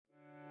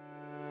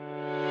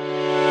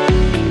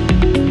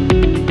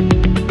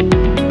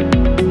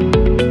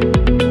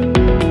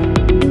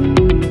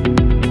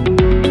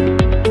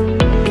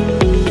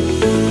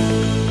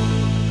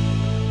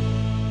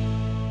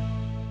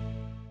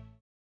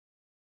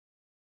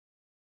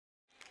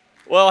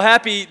Well,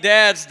 happy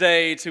Dad's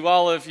Day to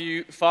all of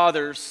you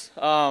fathers.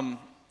 I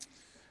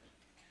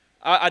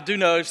do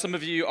know, some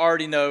of you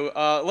already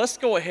know, let's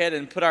go ahead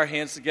and put our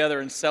hands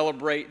together and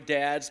celebrate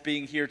dads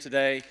being here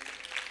today.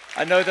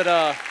 I know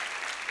that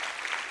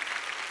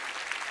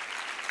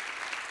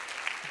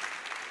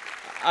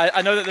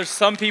I know that there's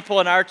some people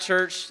in our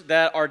church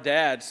that are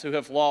dads who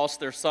have lost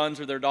their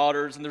sons or their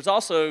daughters, and there's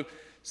also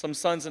some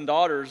sons and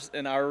daughters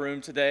in our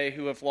room today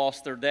who have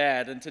lost their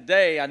dad. And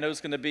today, I know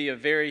it's going to be a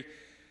very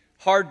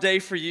hard day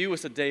for you.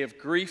 It's a day of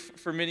grief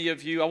for many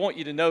of you. I want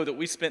you to know that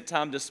we spent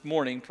time this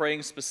morning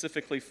praying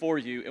specifically for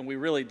you, and we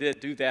really did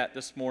do that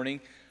this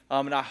morning.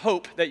 And I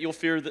hope that you'll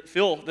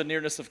feel the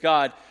nearness of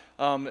God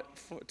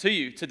to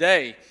you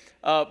today.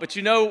 But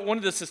you know, one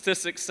of the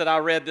statistics that I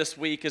read this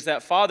week is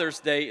that Father's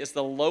Day is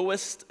the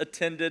lowest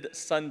attended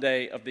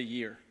Sunday of the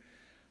year.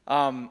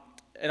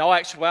 In all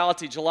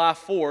actuality, July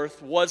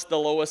 4th was the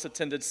lowest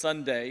attended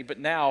Sunday, but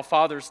now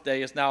Father's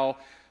Day is now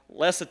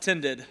less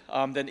attended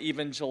than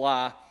even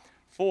July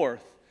 4th.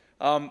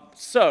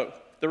 So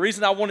the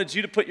reason I wanted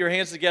you to put your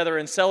hands together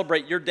and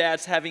celebrate your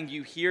dad's having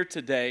you here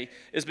today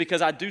is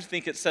because I do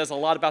think it says a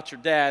lot about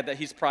your dad that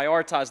he's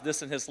prioritized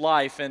this in his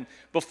life. And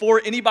before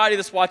anybody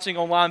that's watching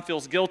online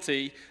feels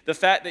guilty, the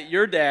fact that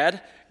your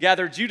dad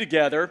gathered you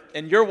together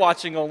and you're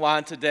watching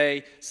online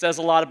today says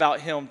a lot about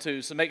him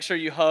too. So make sure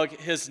you hug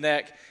his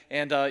neck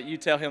and you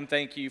tell him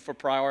thank you for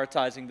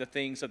prioritizing the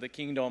things of the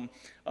kingdom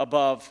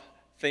above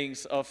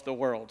things of the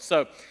world.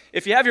 So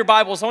if you have your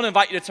Bibles, I want to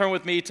invite you to turn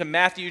with me to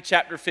Matthew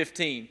chapter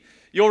 15.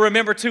 You'll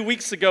remember 2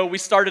 weeks ago, we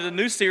started a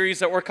new series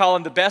that we're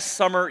calling The Best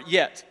Summer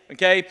Yet,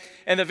 okay?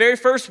 And the very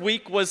first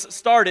week was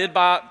started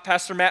by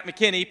Pastor Matt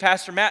McKinney.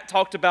 Pastor Matt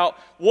talked about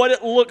what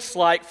it looks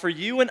like for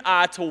you and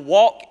I to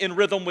walk in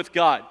rhythm with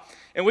God.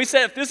 And we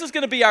said if this is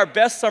going to be our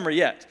best summer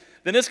yet,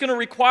 then it's going to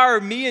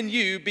require me and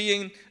you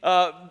being,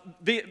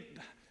 me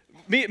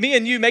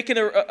and you making,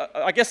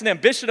 an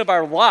ambition of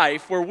our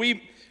life where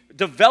we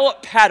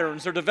develop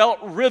patterns or develop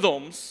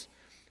rhythms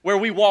where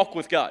we walk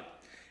with God.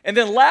 And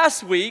then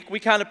last week, we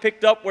kind of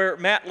picked up where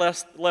Matt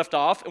left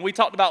off, and we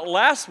talked about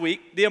last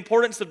week the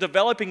importance of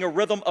developing a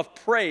rhythm of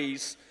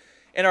praise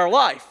in our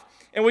life.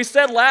 And we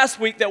said last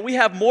week that we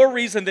have more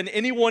reason than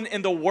anyone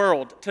in the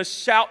world to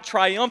shout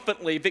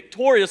triumphantly,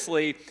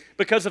 victoriously,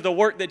 because of the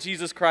work that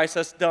Jesus Christ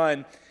has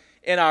done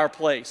in our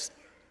place.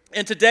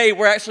 And today,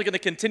 we're actually going to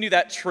continue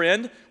that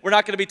trend. We're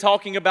not going to be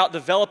talking about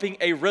developing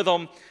a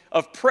rhythm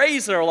of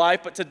praise in our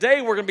life, but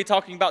today we're going to be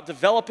talking about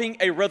developing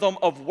a rhythm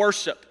of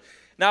worship.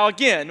 Now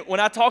again, when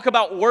I talk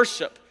about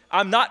worship,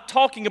 I'm not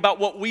talking about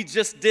what we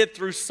just did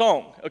through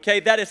song, okay?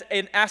 That is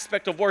an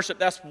aspect of worship.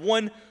 That's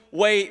one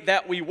way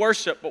that we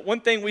worship. But one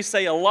thing we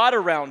say a lot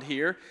around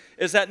here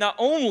is that not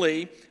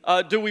only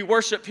do we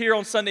worship here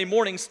on Sunday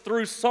mornings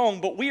through song,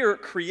 but we are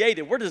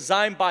created. We're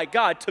designed by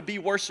God to be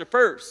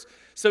worshipers.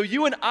 So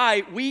you and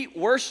I, we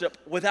worship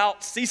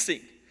without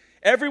ceasing.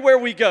 Everywhere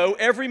we go,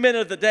 every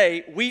minute of the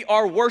day, we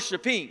are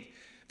worshiping.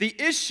 The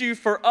issue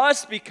for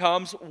us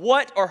becomes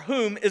what or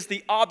whom is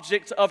the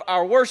object of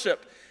our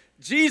worship.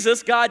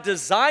 Jesus, God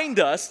designed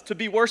us to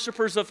be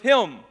worshipers of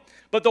Him,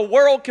 but the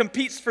world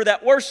competes for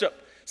that worship.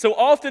 So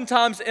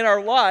oftentimes in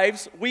our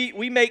lives,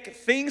 we make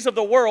things of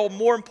the world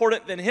more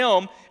important than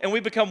Him, and we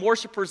become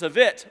worshipers of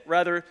it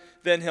rather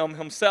than Him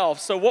Himself.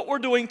 So what we're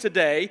doing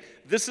today,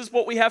 this is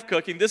what we have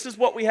cooking, this is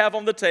what we have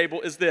on the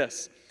table, is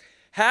this.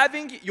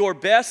 Having your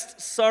best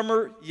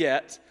summer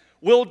yet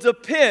will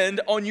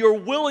depend on your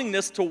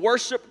willingness to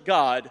worship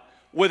God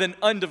with an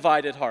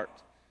undivided heart.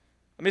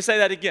 Let me say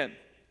that again.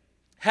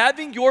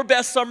 Having your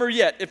best summer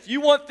yet, if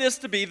you want this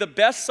to be the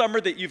best summer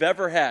that you've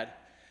ever had,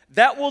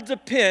 that will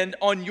depend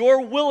on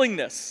your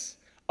willingness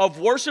of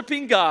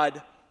worshiping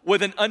God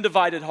with an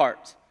undivided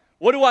heart.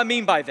 What do I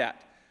mean by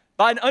that?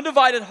 By an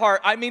undivided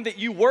heart, I mean that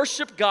you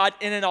worship God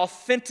in an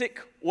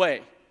authentic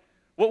way,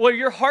 where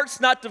your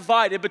heart's not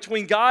divided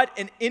between God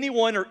and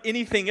anyone or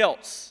anything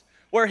else,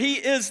 where He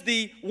is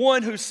the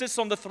one who sits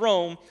on the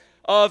throne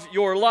of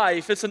your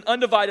life. It's an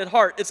undivided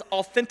heart. It's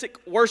authentic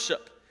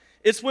worship.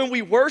 It's when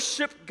we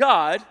worship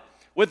God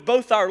with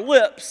both our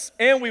lips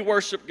and we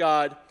worship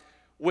God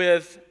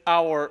with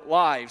our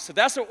lives. So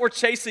that's what we're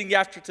chasing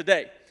after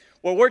today.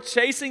 What we're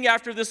chasing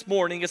after this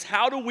morning is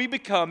how do we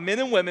become men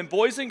and women,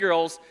 boys and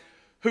girls,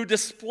 who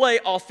display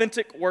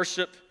authentic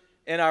worship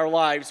in our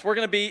lives. We're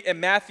going to be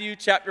in Matthew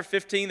chapter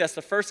 15. That's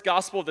the first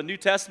gospel of the New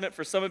Testament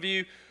for some of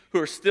you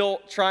who are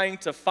still trying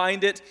to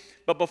find it.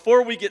 But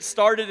before we get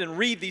started and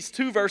read these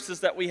two verses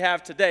that we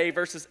have today,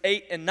 verses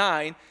 8 and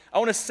 9, I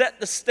want to set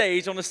the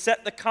stage, I want to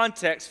set the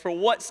context for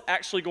what's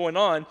actually going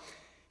on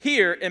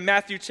here in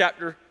Matthew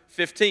chapter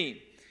 15.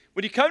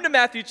 When you come to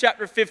Matthew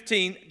chapter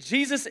 15,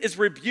 Jesus is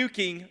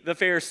rebuking the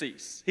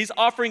Pharisees. He's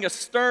offering a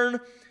stern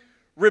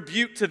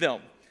rebuke to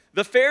them.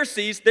 The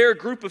Pharisees, they're a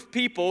group of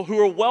people who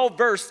are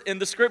well-versed in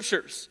the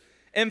Scriptures.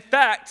 In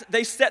fact,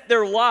 they set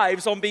their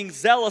lives on being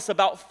zealous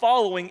about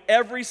following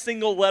every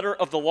single letter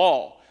of the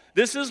law.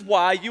 This is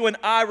why you and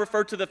I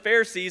refer to the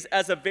Pharisees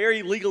as a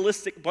very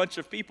legalistic bunch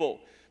of people,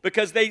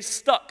 because they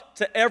stuck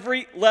to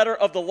every letter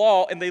of the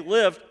law and they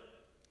lived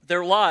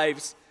their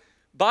lives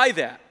by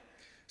that.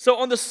 So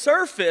on the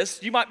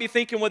surface, you might be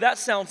thinking, well, that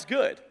sounds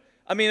good.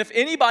 I mean, if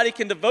anybody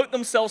can devote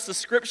themselves to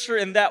Scripture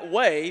in that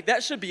way,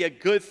 that should be a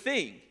good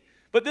thing.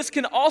 But this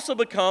can also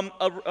become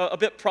a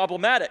bit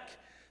problematic.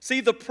 See,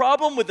 the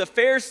problem with the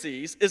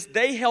Pharisees is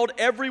they held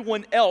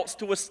everyone else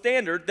to a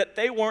standard that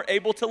they weren't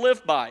able to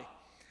live by.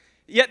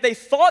 Yet they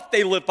thought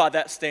they lived by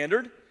that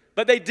standard,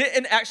 but they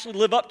didn't actually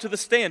live up to the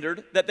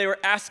standard that they were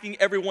asking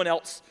everyone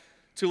else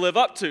to live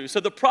up to. So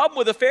the problem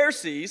with the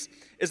Pharisees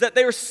is that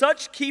they were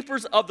such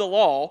keepers of the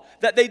law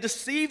that they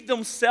deceived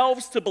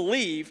themselves to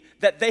believe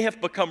that they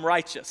have become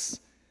righteous.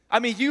 I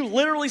mean, you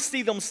literally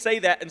see them say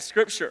that in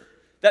Scripture,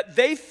 that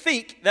they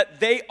think that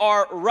they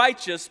are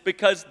righteous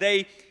because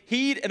they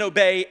heed and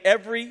obey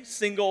every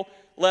single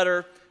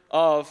letter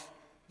of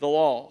the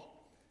law.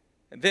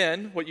 And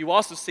then what you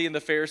also see in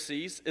the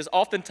Pharisees is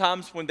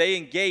oftentimes when they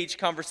engage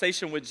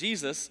conversation with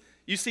Jesus,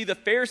 you see the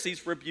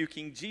Pharisees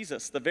rebuking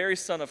Jesus, the very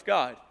Son of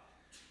God.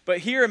 But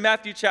here in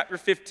Matthew chapter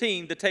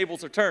 15, the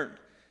tables are turned.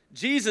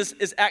 Jesus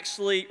is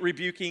actually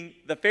rebuking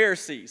the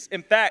Pharisees.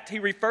 In fact, he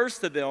refers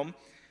to them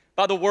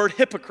by the word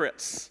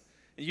hypocrites.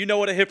 You know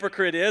what a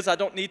hypocrite is. I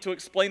don't need to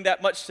explain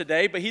that much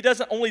today, but he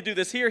doesn't only do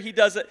this here, he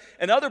does it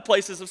in other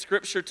places of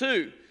Scripture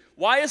too.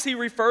 Why is he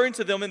referring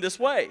to them in this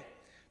way?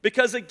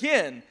 Because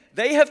again,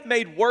 they have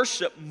made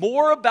worship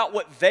more about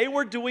what they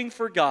were doing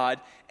for God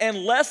and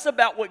less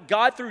about what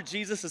God through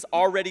Jesus has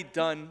already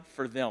done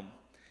for them.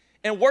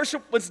 And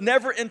worship was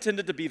never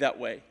intended to be that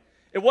way.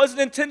 It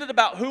wasn't intended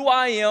about who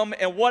I am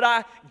and what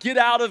I get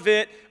out of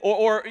it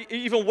or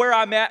even where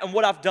I'm at and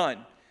what I've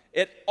done.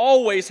 It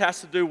always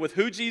has to do with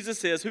who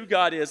Jesus is, who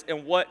God is,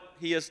 and what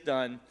he has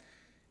done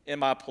in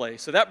my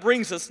place. So that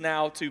brings us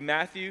now to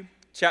Matthew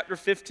chapter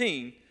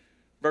 15,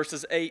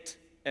 verses 8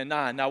 and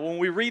 9. Now, when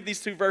we read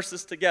these two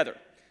verses together,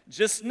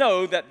 just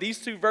know that these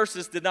two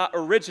verses did not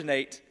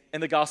originate in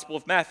the Gospel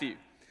of Matthew.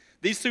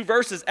 These two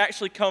verses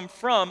actually come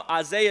from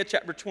Isaiah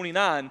chapter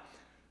 29,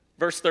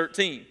 verse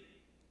 13.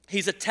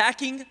 He's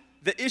attacking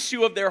the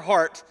issue of their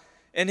heart,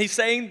 and he's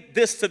saying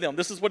this to them.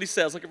 This is what he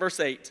says. Look at verse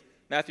 8.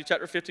 Matthew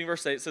chapter 15,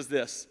 verse 8, it says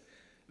this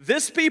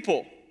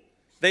people,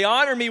 they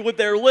honor me with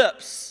their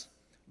lips,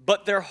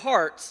 but their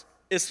heart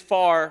is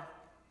far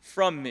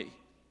from me.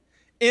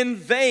 In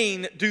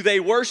vain do they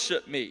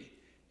worship me,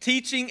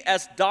 teaching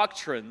as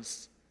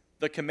doctrines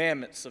the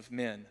commandments of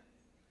men.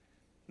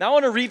 Now I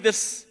want to read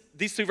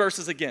these two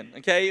verses again,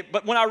 okay?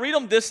 But when I read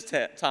them this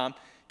time,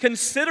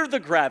 consider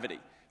the gravity,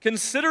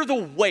 consider the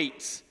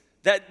weight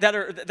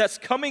that's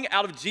coming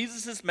out of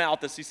Jesus'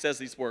 mouth as he says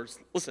these words.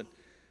 Listen,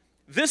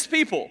 this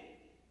people,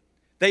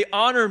 they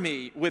honor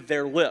me with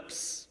their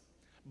lips,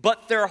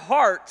 but their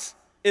heart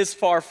is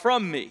far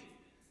from me.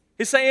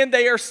 He's saying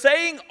they are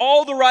saying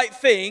all the right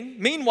thing,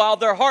 meanwhile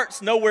their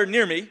heart's nowhere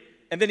near me.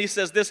 And then he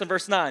says this in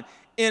verse 9,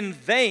 in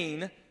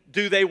vain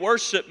do they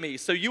worship me.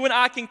 So you and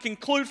I can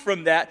conclude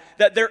from that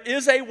there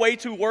is a way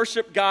to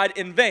worship God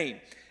in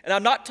vain. And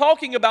I'm not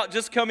talking about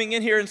just coming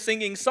in here and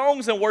singing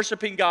songs and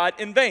worshiping God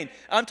in vain.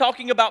 I'm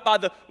talking about by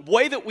the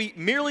way that we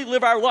merely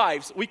live our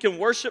lives, we can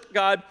worship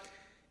God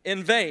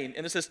in vain.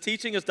 And it says,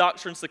 teaching as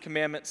doctrines the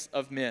commandments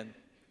of men.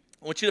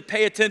 I want you to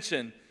pay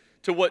attention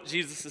to what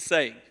Jesus is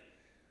saying.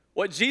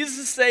 What Jesus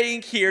is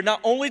saying here,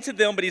 not only to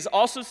them, but he's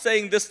also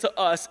saying this to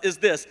us, is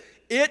this.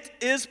 It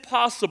is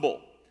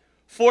possible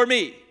for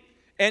me,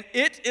 and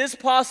it is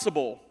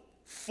possible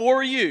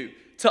for you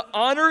to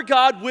honor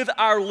God with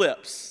our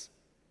lips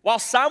while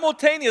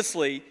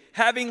simultaneously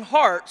having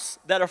hearts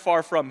that are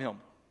far from him.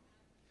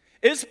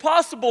 It's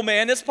possible,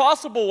 man, it's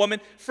possible,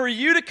 woman, for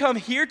you to come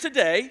here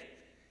today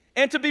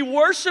and to be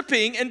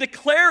worshiping and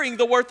declaring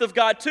the worth of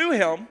God to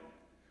him,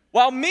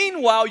 while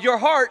meanwhile your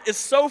heart is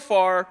so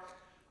far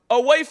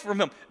away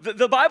from him.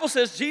 The Bible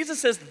says,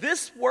 Jesus says,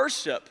 this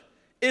worship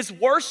is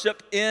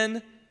worship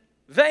in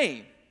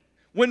vain.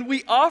 When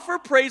we offer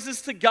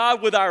praises to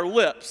God with our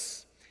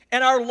lips,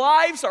 and our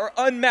lives are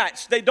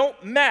unmatched, they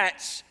don't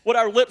match what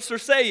our lips are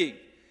saying.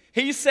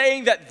 He's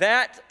saying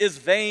that is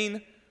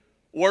vain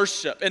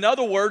worship. In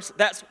other words,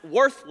 that's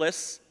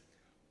worthless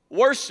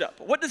worship.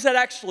 What does that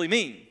actually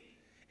mean?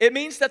 It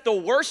means that the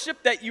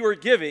worship that you are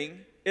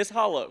giving is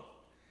hollow.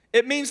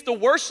 It means the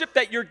worship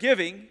that you're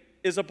giving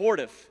is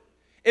abortive.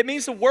 It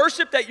means the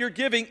worship that you're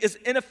giving is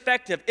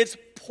ineffective. It's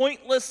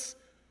pointless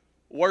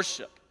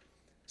worship.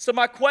 So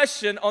my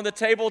question on the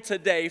table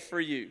today for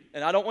you,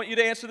 and I don't want you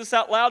to answer this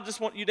out loud, just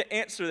want you to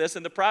answer this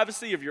in the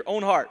privacy of your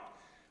own heart.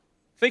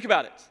 Think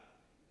about it.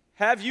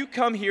 Have you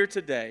come here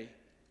today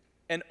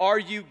and are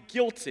you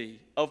guilty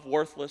of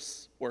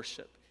worthless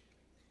worship?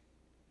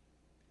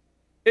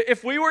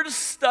 If we were to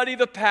study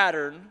the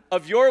pattern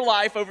of your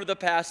life over the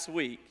past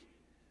week,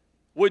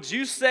 would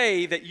you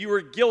say that you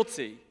were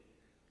guilty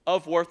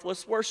of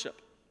worthless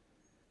worship?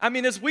 I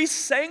mean, as we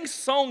sang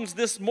songs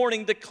this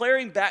morning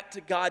declaring back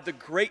to God the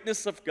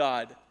greatness of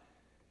God,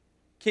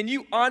 can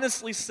you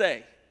honestly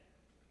say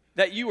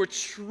that you are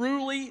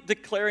truly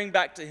declaring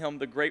back to him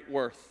the great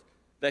worth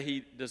that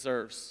he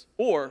deserves?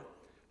 Or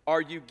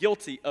are you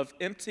guilty of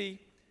empty,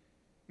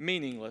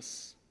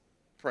 meaningless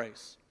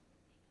praise?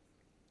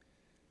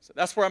 So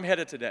that's where I'm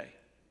headed today.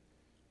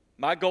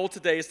 My goal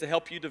today is to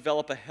help you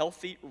develop a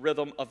healthy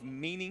rhythm of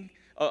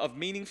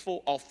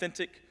meaningful,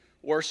 authentic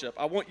worship.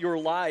 I want your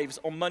lives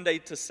on Monday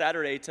to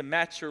Saturday to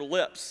match your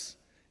lips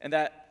and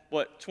that,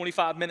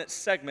 25-minute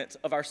segment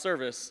of our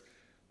service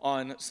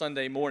on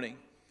Sunday morning.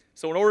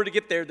 So in order to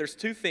get there, there's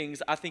two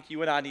things I think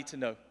you and I need to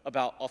know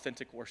about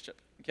authentic worship,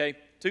 okay?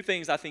 Two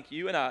things I think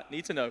you and I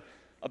need to know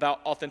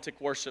about authentic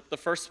worship. The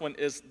first one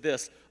is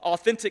this: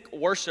 authentic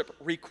worship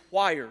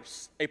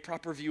requires a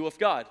proper view of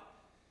God.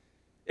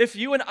 If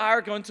you and I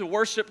are going to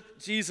worship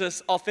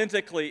Jesus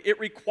authentically, it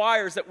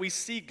requires that we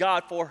see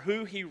God for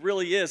who he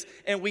really is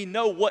and we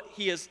know what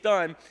he has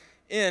done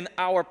in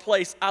our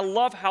place. I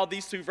love how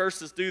these two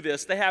verses do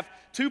this. They have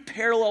two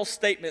parallel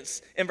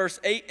statements in verse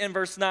 8 and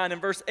verse 9. In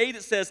verse 8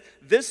 it says,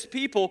 "This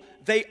people,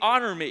 they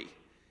honor me."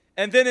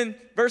 And then in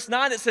verse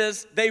 9 it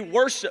says, "They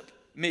worship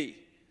me."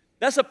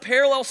 That's a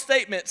parallel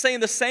statement saying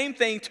the same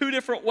thing two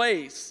different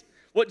ways.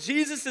 What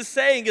Jesus is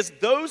saying is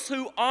those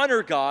who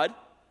honor God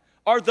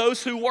are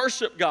those who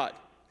worship God.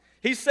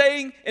 He's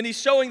saying and he's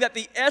showing that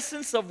the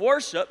essence of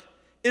worship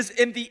is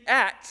in the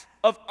act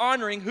of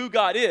honoring who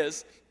God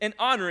is and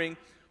honoring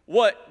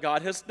what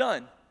God has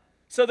done.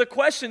 So the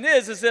question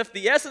is if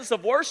the essence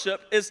of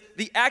worship is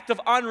the act of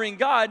honoring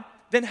God,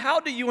 then how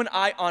do you and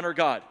I honor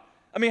God?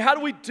 I mean, how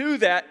do we do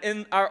that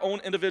in our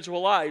own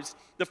individual lives?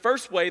 The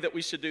first way that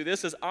we should do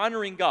this is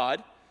honoring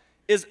God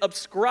is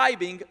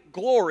ascribing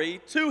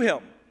glory to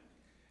him.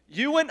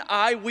 You and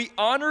I, we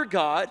honor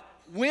God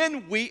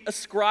when we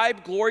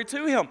ascribe glory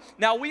to him.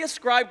 Now, we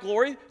ascribe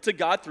glory to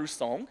God through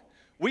song.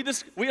 We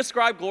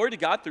ascribe glory to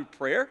God through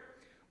prayer.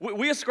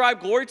 We ascribe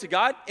glory to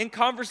God in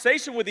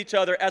conversation with each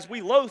other as we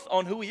loath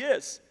on who he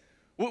is.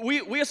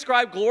 We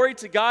ascribe glory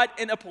to God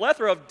in a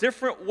plethora of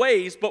different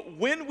ways, but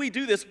when we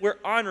do this, we're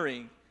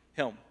honoring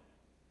him.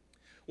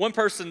 One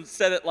person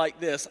said it like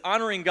this: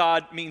 honoring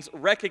God means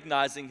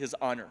recognizing his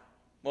honor.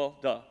 Well,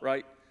 duh,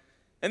 right?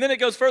 And then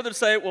it goes further to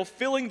say, well,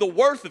 feeling the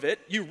worth of it,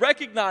 you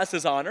recognize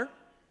his honor,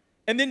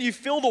 and then you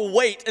feel the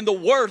weight and the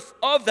worth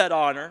of that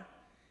honor,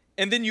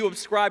 and then you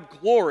ascribe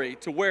glory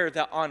to where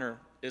that honor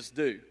is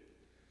due.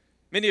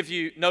 Many of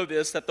you know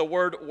this, that the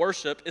word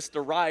worship is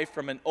derived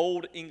from an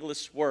old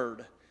English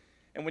word.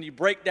 And when you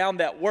break down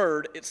that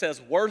word, it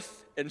says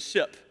worth and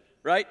ship,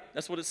 right?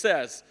 That's what it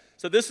says.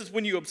 So this is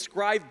when you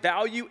ascribe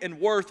value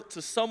and worth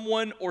to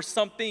someone or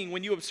something.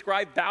 When you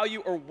ascribe value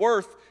or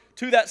worth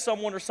to that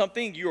someone or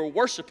something, you are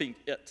worshiping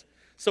it.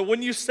 So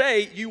when you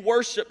say you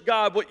worship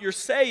God, what you're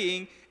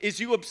saying is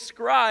you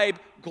ascribe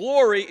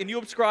glory and you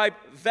ascribe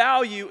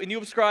value and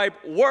you ascribe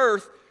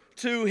worth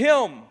to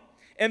him.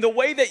 And the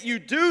way that you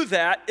do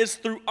that is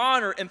through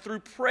honor and through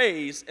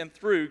praise and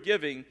through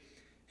giving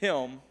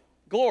him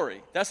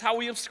glory. That's how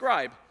we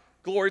ascribe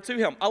glory to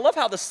him. I love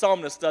how the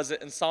psalmist does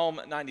it in Psalm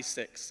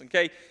 96,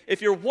 okay?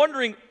 If you're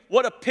wondering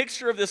what a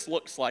picture of this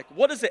looks like,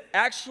 what does it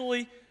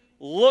actually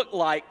look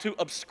like to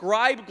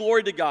ascribe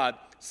glory to God?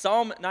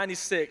 Psalm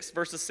 96,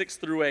 verses 6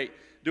 through 8,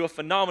 do a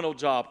phenomenal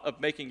job of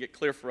making it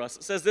clear for us.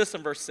 It says this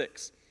in verse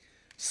 6,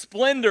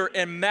 "Splendor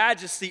and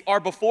majesty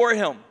are before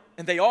him,"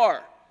 and they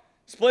are.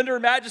 Splendor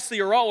and majesty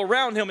are all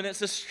around him, and it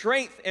says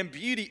strength and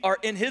beauty are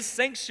in his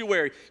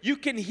sanctuary. You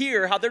can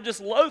hear how they're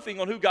just loathing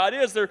on who God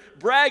is. They're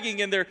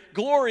bragging and they're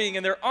glorying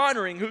and they're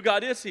honoring who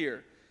God is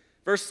here.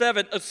 Verse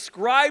 7,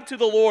 "Ascribe to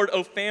the Lord,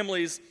 O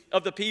families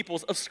of the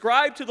peoples.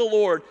 Ascribe to the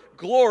Lord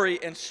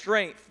glory and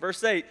strength."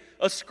 Verse 8,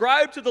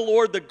 "Ascribe to the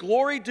Lord the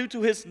glory due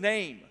to his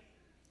name."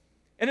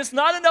 And it's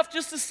not enough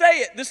just to say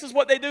it. This is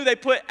what they do. They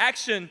put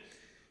action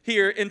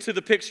here into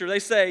the picture. They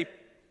say,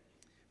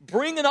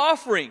 "Bring an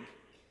offering."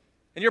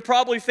 And you're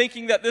probably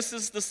thinking that this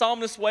is the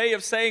psalmist's way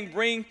of saying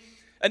bring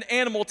an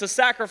animal to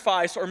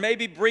sacrifice, or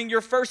maybe bring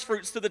your first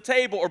fruits to the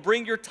table, or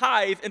bring your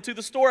tithe into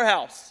the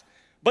storehouse.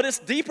 But it's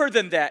deeper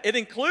than that. It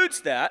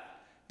includes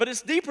that, but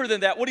it's deeper than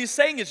that. What he's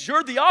saying is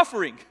you're the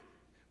offering.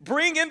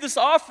 Bring in this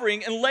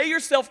offering and lay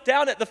yourself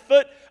down at the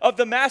foot of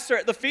the master,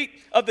 at the feet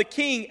of the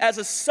king, as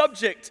a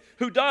subject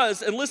who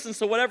does and listens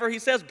to whatever he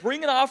says.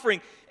 Bring an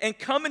offering and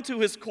come into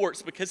his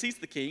courts because he's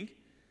the king.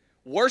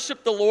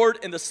 Worship the Lord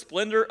in the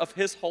splendor of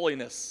his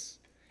holiness,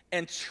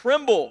 and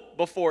tremble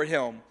before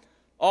him,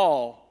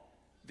 all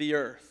the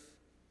earth.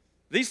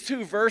 These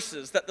two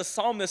verses that the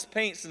psalmist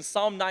paints in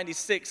Psalm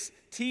 96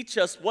 teach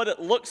us what it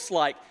looks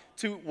like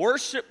to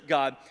worship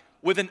God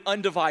with an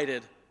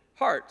undivided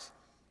heart.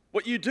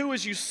 What you do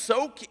is you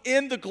soak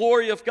in the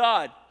glory of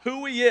God,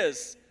 who he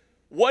is,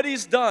 what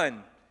he's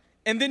done,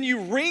 and then you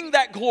wring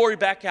that glory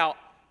back out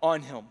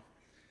on him.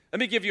 Let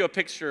me give you a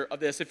picture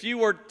of this. If you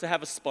were to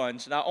have a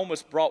sponge, and I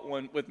almost brought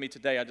one with me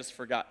today, I just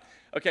forgot.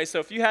 Okay, so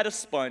if you had a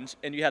sponge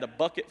and you had a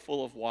bucket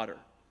full of water,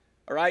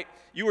 all right?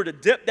 You were to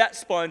dip that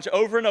sponge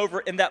over and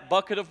over in that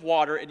bucket of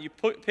water, and you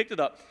picked it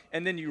up,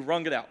 and then you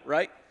wrung it out,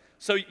 right?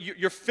 So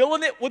you're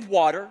filling it with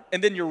water,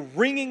 and then you're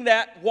wringing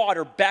that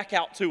water back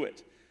out to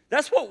it.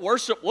 That's what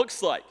worship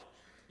looks like.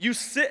 You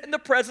sit in the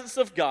presence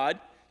of God,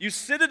 you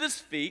sit at his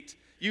feet,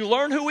 you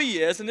learn who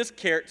he is and his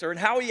character and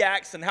how he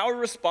acts and how he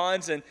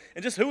responds and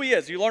just who he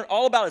is. You learn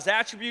all about his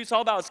attributes,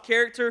 all about his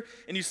character,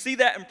 and you see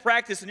that in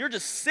practice, and you're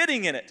just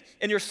sitting in it,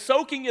 and you're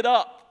soaking it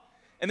up.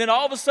 And then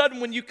all of a sudden,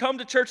 when you come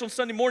to church on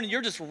Sunday morning,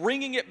 you're just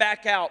wringing it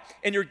back out,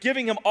 and you're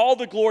giving him all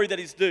the glory that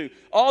he's due,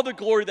 all the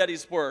glory that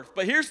he's worth.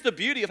 But here's the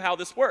beauty of how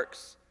this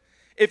works.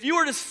 If you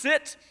were to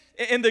sit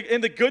in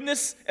the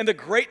goodness and the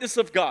greatness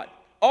of God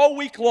all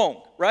week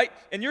long, right?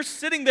 And you're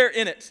sitting there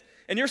in it,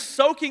 and you're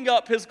soaking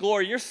up his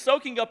glory, you're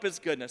soaking up his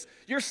goodness,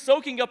 you're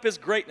soaking up his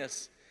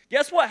greatness.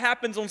 Guess what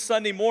happens on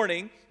Sunday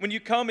morning when you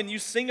come and you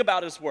sing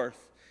about his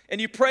worth, and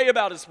you pray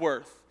about his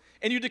worth,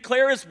 and you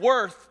declare his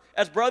worth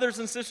as brothers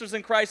and sisters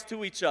in Christ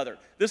to each other?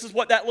 This is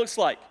what that looks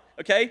like,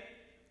 okay?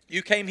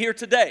 You came here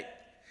today,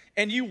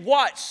 and you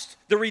watched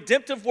the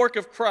redemptive work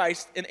of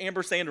Christ in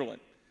Amber Sanderlin.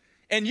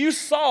 And you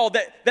saw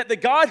that the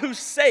God who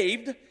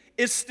saved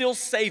is still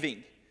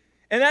saving.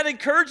 And that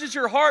encourages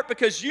your heart,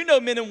 because you know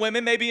men and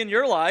women maybe in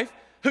your life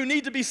who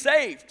need to be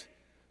saved,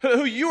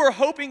 who you are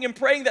hoping and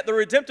praying that the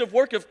redemptive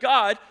work of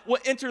God will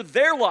enter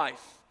their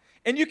life.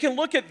 And you can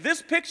look at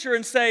this picture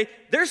and say,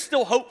 there's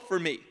still hope for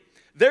me.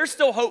 There's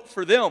still hope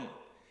for them.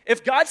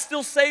 If God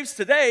still saves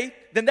today,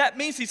 then that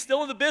means he's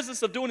still in the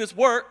business of doing his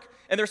work,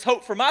 and there's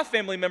hope for my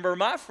family member,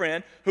 my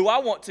friend, who I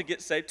want to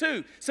get saved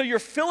too. So you're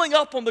filling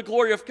up on the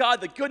glory of God,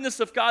 the goodness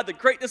of God, the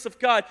greatness of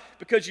God,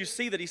 because you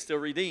see that he still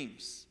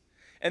redeems.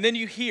 And then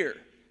you hear,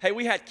 hey,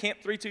 we had Camp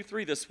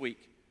 323 this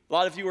week. A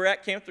lot of you were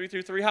at Camp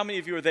 323. How many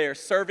of you were there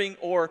serving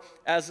or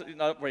as,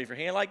 wave your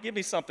hand, like, give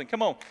me something.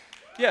 Come on.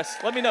 Yes,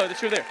 let me know that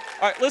you're there.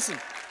 All right, listen.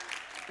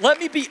 Let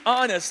me be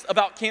honest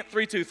about Camp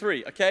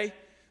 323, okay?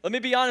 Let me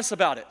be honest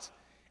about it.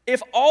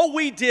 If all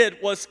we did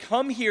was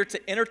come here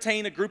to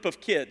entertain a group of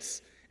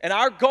kids, and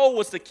our goal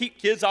was to keep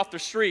kids off the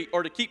street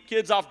or to keep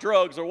kids off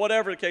drugs or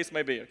whatever the case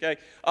may be, okay?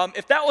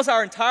 If that was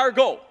our entire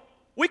goal,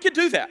 we could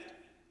do that.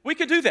 We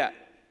could do that.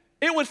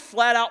 It would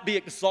flat out be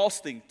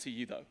exhausting to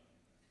you, though.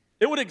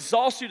 It would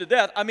exhaust you to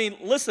death. I mean,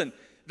 listen,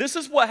 this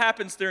is what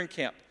happens during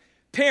camp.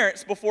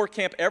 Parents, before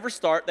camp ever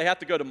start, they have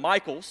to go to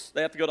Michael's,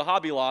 they have to go to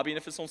Hobby Lobby, and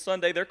if it's on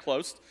Sunday, they're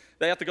closed.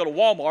 They have to go to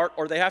Walmart,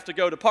 or they have to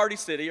go to Party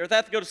City, or they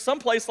have to go to some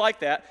place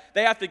like that.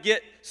 They have to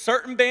get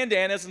certain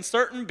bandanas and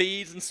certain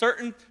beads and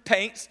certain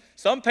paints.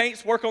 Some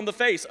paints work on the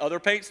face. Other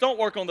paints don't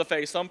work on the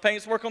face. Some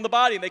paints work on the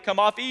body, and they come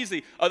off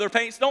easy. Other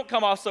paints don't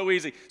come off so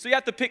easy. So you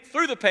have to pick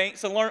through the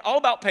paints and learn all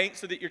about paint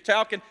so that your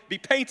child can be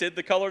painted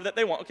the color that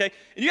they want, okay?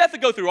 And you have to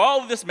go through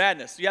all of this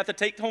madness. You have to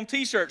take home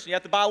T-shirts, and you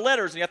have to buy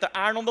letters, and you have to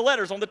iron on the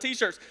letters on the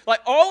T-shirts. Like,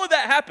 all of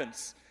that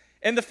happens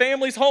in the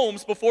family's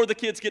homes before the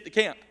kids get to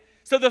camp.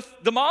 So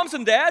the moms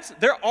and dads,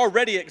 they're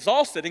already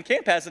exhausted, and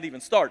camp hasn't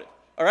even started,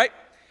 all right?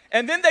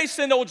 And then they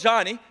send old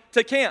Johnny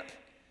to camp.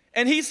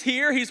 And he's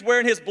here, he's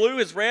wearing his blue,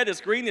 his red,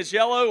 his green, his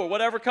yellow, or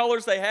whatever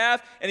colors they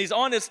have, and he's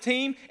on his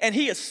team, and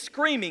he is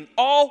screaming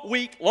all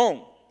week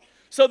long.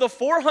 So the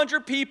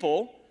 400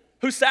 people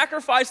who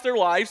sacrificed their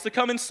lives to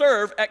come and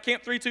serve at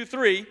Camp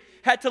 323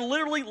 had to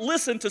literally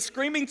listen to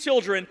screaming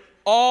children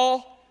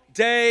all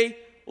day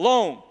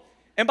long.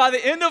 And by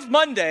the end of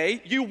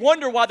Monday, you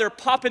wonder why they're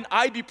popping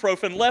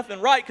ibuprofen left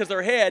and right, because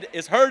their head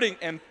is hurting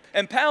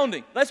and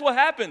pounding. That's what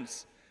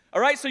happens.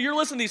 All right, so you're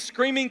listening to these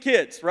screaming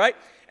kids, right?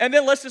 And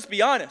then let's just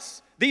be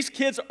honest. These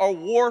kids are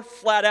wore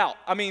flat out.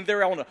 I mean,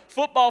 they're on a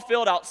football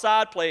field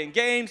outside playing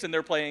games, and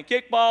they're playing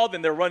kickball,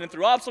 then they're running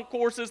through obstacle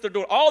courses. They're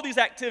doing all these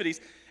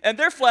activities, and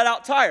they're flat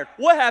out tired.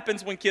 What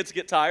happens when kids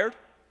get tired?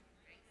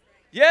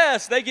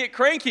 Yes, they get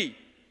cranky.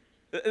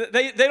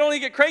 They don't even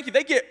get cranky.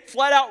 They get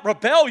flat out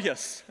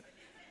rebellious.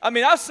 I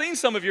mean, I've seen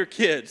some of your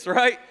kids,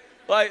 right?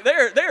 Like,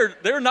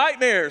 they're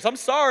nightmares. I'm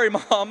sorry,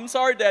 Mom. I'm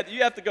sorry, Dad.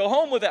 You have to go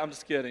home with that. I'm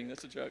just kidding.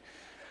 That's a joke.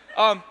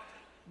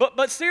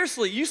 But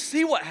seriously, you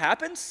see what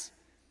happens?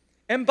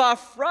 And by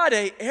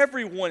Friday,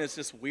 everyone is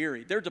just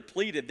weary. They're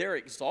depleted. They're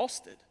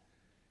exhausted.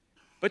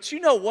 But you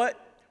know what?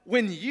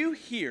 When you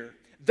hear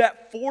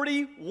that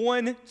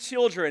 41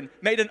 children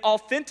made an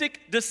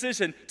authentic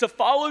decision to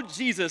follow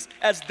Jesus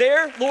as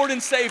their Lord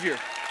and Savior,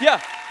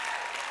 yeah,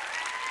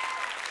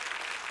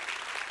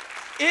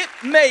 it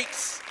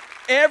makes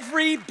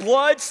every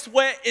blood,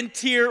 sweat, and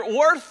tear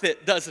worth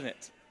it, doesn't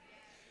it?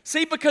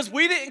 See, because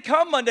we didn't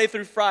come Monday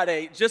through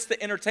Friday just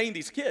to entertain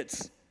these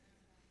kids.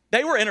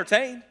 They were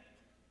entertained.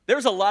 There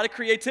was a lot of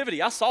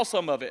creativity. I saw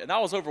some of it, and I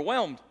was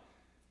overwhelmed.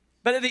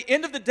 But at the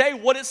end of the day,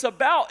 what it's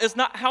about is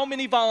not how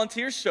many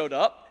volunteers showed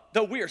up,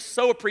 though we are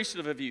so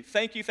appreciative of you.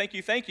 Thank you, thank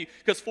you, thank you,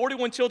 because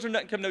 41 children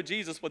doesn't come know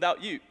Jesus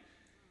without you.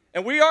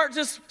 And we aren't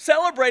just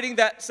celebrating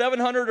that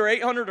 700 or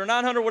 800 or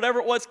 900, whatever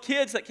it was,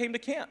 kids that came to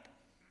camp.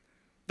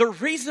 The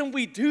reason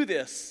we do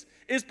this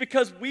is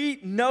because we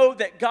know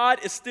that God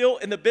is still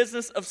in the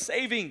business of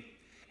saving.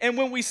 And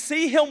when we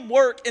see him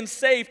work and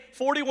save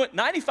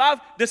 95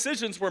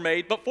 decisions were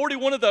made, but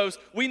 41 of those,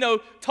 we know,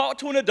 talked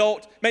to an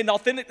adult, made an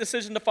authentic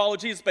decision to follow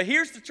Jesus. But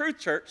here's the truth,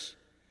 church.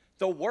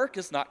 The work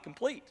is not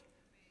complete.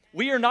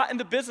 We are not in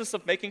the business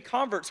of making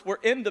converts. We're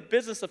in the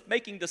business of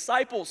making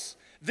disciples.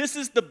 This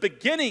is the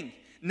beginning.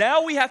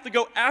 Now we have to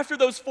go after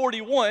those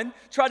 41,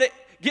 try to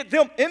get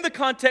them in the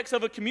context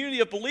of a community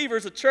of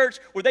believers, a church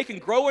where they can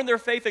grow in their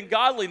faith and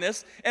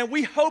godliness. And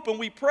we hope and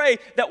we pray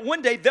that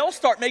one day they'll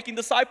start making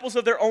disciples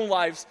of their own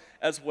lives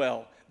as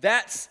well.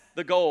 That's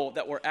the goal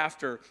that we're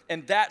after,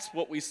 and that's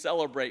what we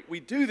celebrate. We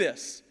do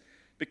this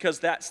because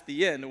that's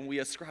the end, and we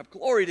ascribe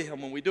glory to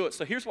him when we do it.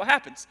 So here's what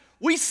happens.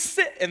 We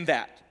sit in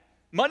that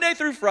Monday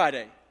through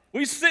Friday.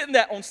 We sit in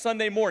that on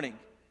Sunday morning.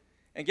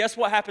 And guess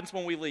what happens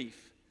when we leave?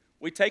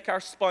 We take our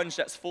sponge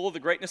that's full of the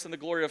greatness and the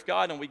glory of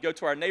God, and we go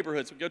to our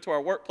neighborhoods, we go to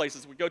our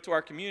workplaces, we go to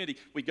our community,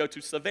 we go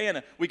to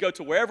Savannah, we go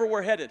to wherever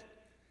we're headed.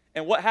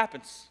 And what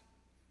happens?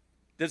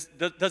 Does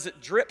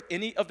it drip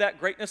any of that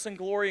greatness and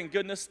glory and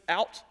goodness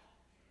out?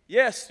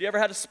 Yes. You ever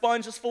had a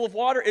sponge that's full of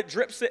water? It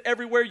drips it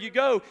everywhere you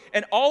go.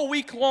 And all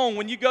week long,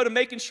 when you go to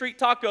Macon Street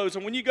Tacos,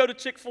 and when you go to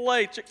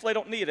Chick-fil-A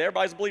don't need it.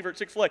 Everybody's a believer at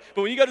Chick-fil-A.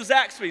 But when you go to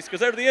Zaxby's, because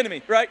they're the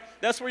enemy, right?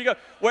 That's where you go.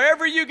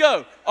 Wherever you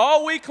go,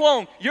 all week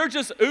long, you're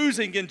just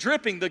oozing and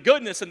dripping the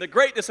goodness and the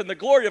greatness and the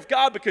glory of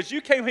God because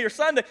you came here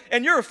Sunday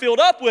and you're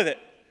filled up with it.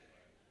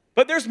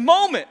 But there's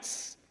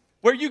moments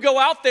where you go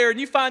out there and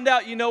you find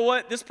out, you know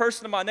what? This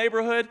person in my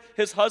neighborhood,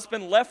 his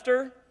husband left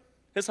her.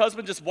 His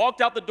husband just walked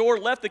out the door,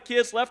 left the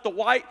kids, left the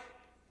wife.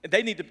 And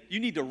you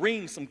need to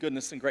wring some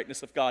goodness and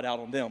greatness of God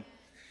out on them.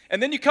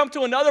 And then you come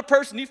to another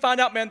person, you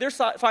find out, man, their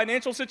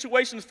financial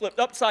situation is flipped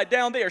upside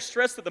down. They are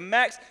stressed to the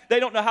max. They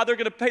don't know how they're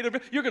going to pay their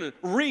bill. You're going to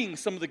wring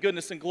some of the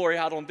goodness and glory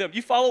out on them.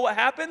 You follow what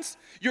happens?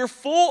 You're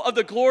full of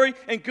the glory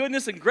and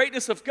goodness and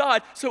greatness of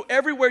God. So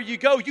everywhere you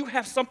go, you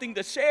have something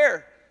to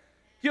share.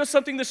 You have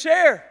something to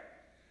share.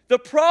 The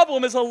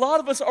problem is a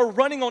lot of us are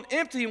running on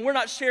empty and we're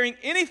not sharing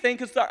anything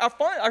because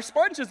our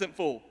sponge isn't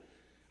full.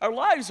 Our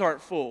lives aren't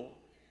full.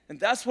 And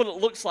that's what it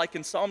looks like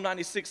in Psalm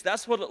 96.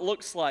 That's what it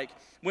looks like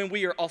when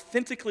we are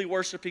authentically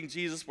worshiping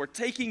Jesus. We're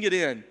taking it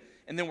in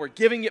and then we're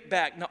giving it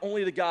back, not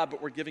only to God,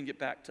 but we're giving it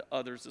back to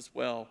others as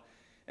well.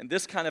 And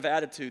this kind of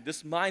attitude,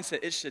 this mindset,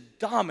 it should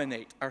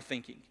dominate our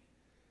thinking.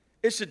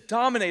 It should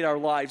dominate our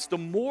lives. The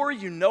more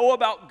you know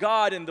about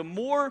God and the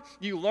more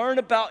you learn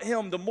about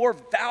him, the more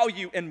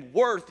value and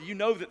worth you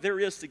know that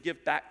there is to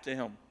give back to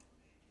him.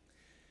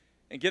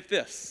 And get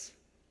this,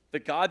 the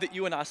God that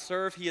you and I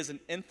serve, he is an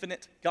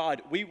infinite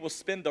God. We will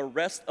spend the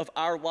rest of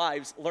our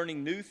lives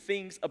learning new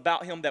things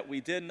about him that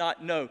we did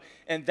not know.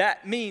 And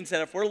that means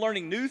that if we're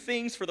learning new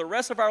things for the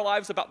rest of our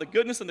lives about the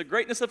goodness and the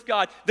greatness of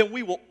God, then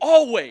we will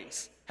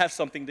always have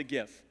something to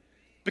give.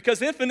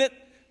 Because infinite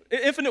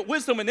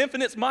wisdom and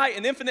infinite might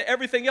and infinite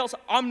everything else,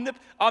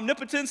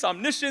 omnipotence,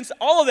 omniscience,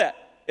 all of that,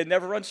 it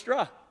never runs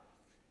dry.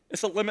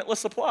 It's a limitless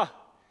supply.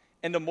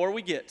 And the more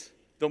we get,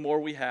 the more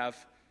we have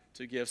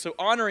to give. So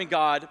honoring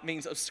God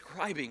means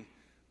ascribing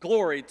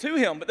glory to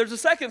him. But there's a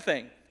second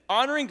thing.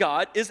 Honoring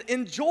God is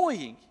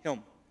enjoying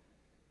him.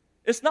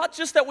 It's not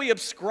just that we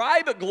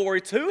ascribe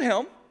glory to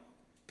him,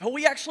 but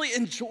we actually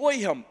enjoy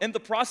him in the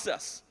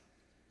process.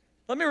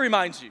 Let me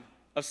remind you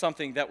of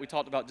something that we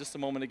talked about just a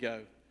moment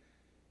ago.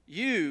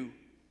 You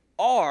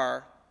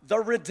are the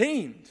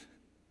redeemed.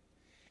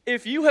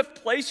 If you have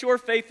placed your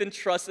faith and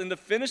trust in the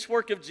finished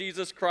work of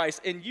Jesus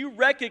Christ and you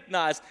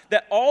recognize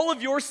that all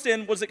of your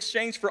sin was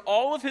exchanged for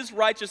all of his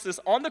righteousness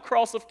on the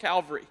cross of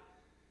Calvary,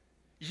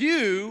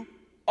 you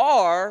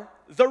are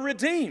the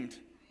redeemed.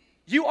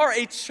 You are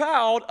a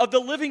child of the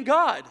living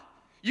God.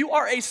 You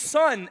are a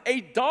son,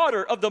 a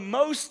daughter of the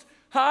Most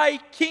High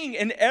King,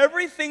 and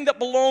everything that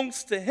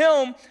belongs to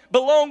him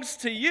belongs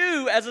to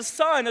you as a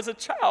son, as a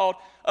child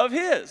of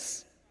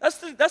his.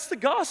 That's the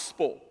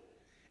gospel.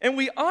 And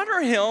we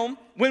honor him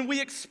when we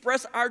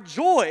express our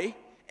joy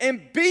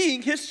in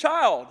being his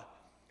child.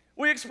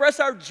 We express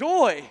our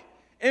joy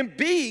in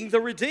being the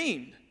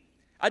redeemed.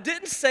 I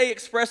didn't say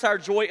express our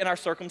joy in our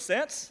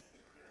circumstance.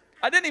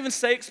 I didn't even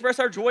say express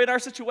our joy in our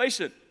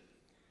situation.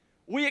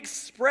 We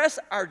express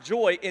our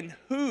joy in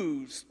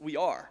whose we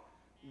are.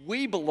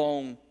 We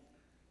belong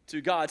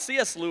to God.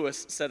 C.S.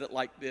 Lewis said it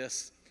like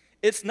this: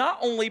 it's not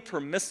only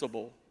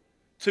permissible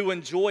to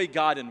enjoy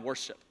God in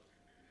worship,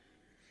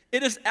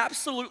 it is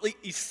absolutely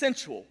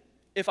essential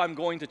if I'm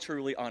going to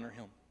truly honor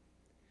him.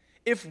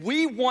 If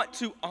we want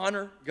to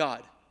honor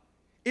God,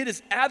 it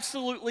is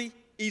absolutely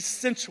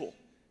essential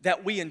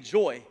that we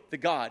enjoy the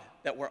God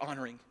that we're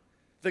honoring,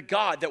 the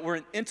God that we're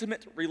in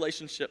intimate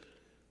relationship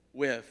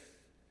with.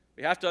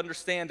 We have to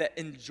understand that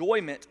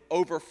enjoyment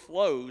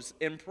overflows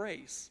in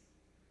praise.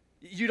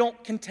 You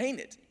don't contain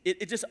it.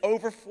 It just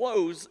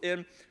overflows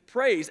in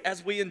praise.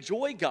 As we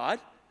enjoy God,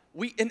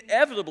 we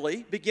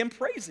inevitably begin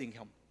praising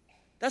him.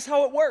 That's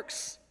how it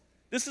works.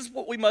 This is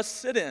what we must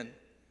sit in.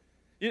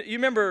 You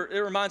remember, it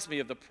reminds me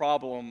of the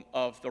problem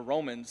of the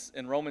Romans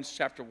in Romans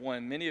chapter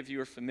 1. Many of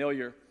you are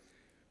familiar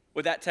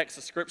with that text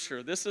of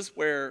Scripture. This is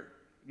where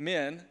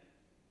men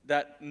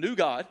that knew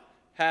God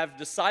have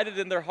decided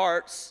in their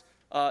hearts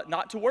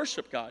not to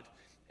worship God.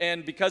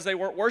 And because they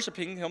weren't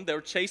worshiping him, they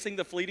were chasing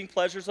the fleeting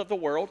pleasures of the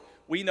world.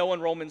 We know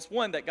in Romans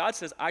 1 that God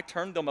says, I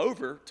turned them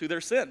over to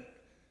their sin.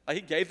 He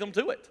gave them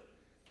to it.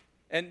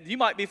 And you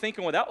might be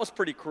thinking, well, that was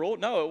pretty cruel.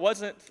 No, it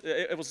wasn't.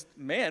 It was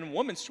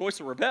woman's choice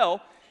to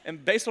rebel.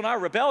 And based on our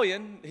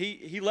rebellion,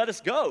 he let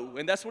us go.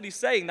 And that's what he's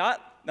saying.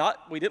 Not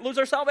we didn't lose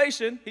our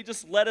salvation. He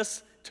just led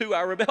us to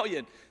our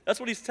rebellion. That's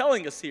what he's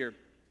telling us here. It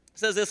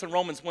says this in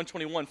Romans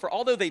 1:21. For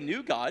although they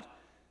knew God,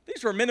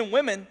 these were men and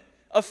women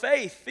of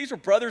faith. These are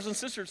brothers and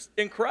sisters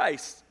in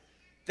Christ.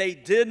 They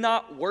did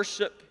not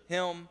worship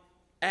him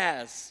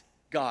as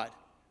God.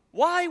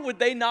 Why would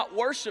they not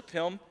worship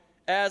him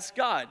as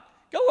God?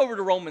 Go over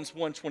to Romans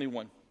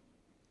 1:21.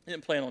 I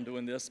didn't plan on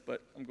doing this,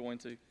 but I'm going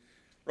to.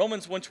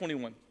 Romans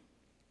 1:21.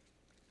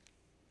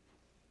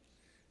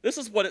 This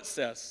is what it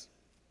says.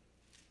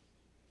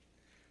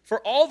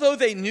 For although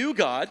they knew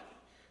God,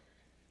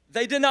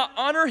 they did not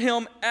honor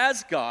him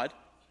as God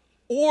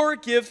or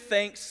give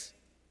thanks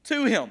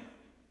to him.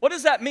 What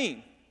does that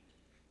mean?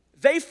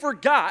 They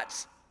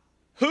forgot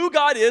who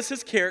God is,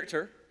 his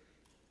character,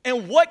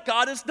 and what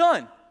God has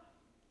done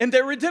in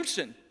their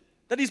redemption,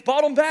 that he's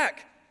bought them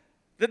back,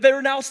 that they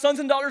are now sons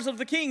and daughters of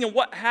the King, and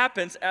what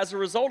happens as a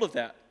result of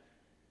that.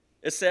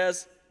 It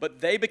says,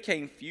 but they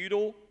became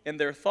futile in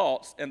their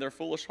thoughts, and their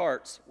foolish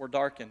hearts were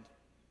darkened.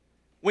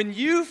 When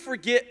you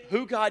forget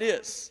who God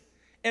is,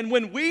 and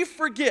when we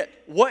forget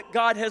what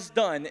God has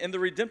done in the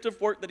redemptive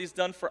work that he's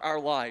done for our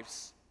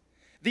lives,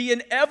 the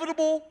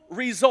inevitable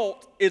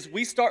result is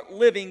we start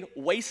living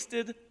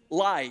wasted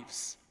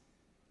lives.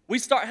 We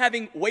start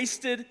having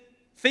wasted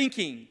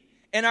thinking,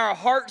 and our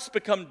hearts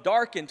become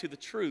darkened to the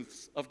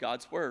truths of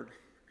God's word.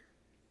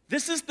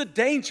 This is the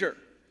danger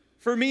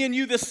for me and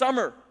you this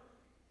summer.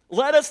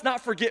 Let us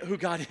not forget who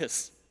God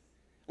is.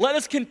 Let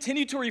us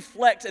continue to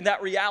reflect in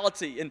that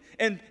reality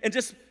and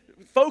just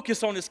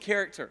focus on his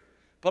character.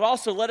 But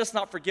also let us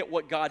not forget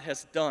what God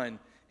has done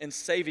in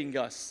saving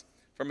us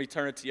from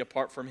eternity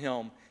apart from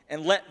him.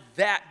 And let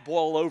that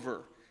boil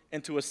over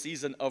into a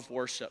season of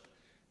worship.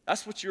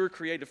 That's what you were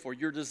created for.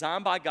 You're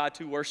designed by God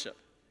to worship.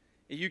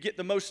 And you get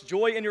the most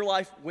joy in your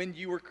life when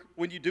you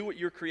do what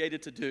you're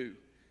created to do.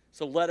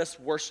 So let us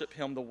worship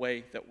him the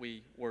way that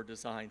we were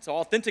designed. So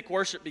authentic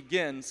worship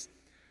begins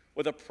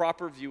with a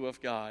proper view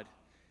of God.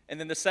 And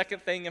then the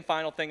second thing and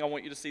final thing I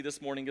want you to see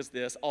this morning is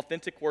this.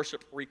 Authentic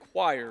worship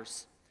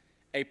requires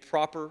a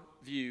proper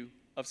view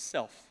of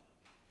self.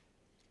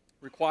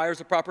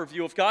 Requires a proper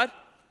view of God,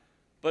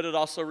 but it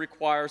also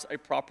requires a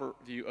proper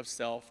view of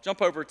self.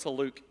 Jump over to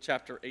Luke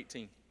chapter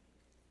 18.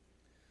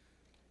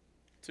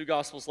 Two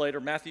Gospels later,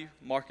 Matthew,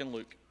 Mark, and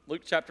Luke.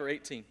 Luke chapter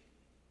 18.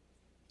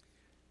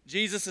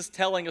 Jesus is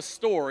telling a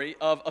story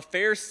of a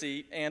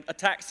Pharisee and a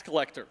tax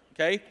collector,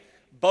 okay?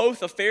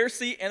 Both a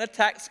Pharisee and a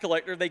tax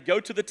collector, they go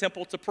to the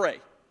temple to pray.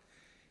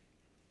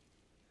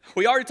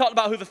 We already talked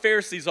about who the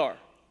Pharisees are.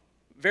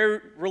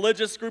 Very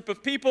religious group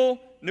of people,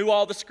 knew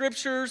all the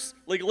scriptures,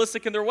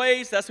 legalistic in their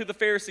ways. That's who the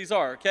Pharisees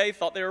are, okay?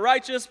 Thought they were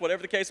righteous,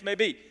 whatever the case may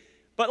be.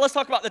 But let's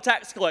talk about the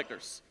tax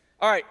collectors.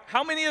 All right,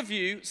 how many of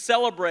you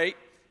celebrate,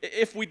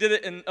 if we did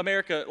it in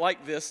America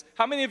like this,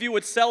 how many of you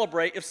would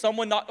celebrate if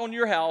someone knocked on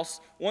your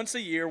house once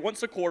a year,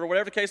 once a quarter,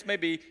 whatever the case may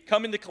be,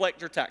 coming to collect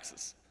your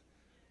taxes?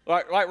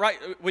 Right.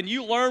 When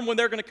you learn when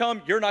they're going to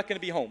come, you're not going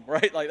to be home,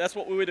 right? Like, that's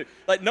what we would do.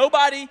 Like,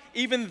 nobody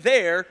even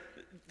there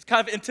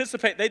kind of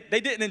anticipate,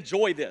 they didn't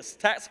enjoy this.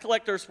 Tax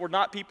collectors were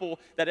not people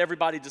that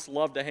everybody just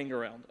loved to hang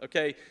around,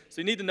 okay?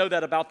 So you need to know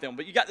that about them.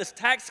 But you got this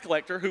tax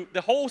collector who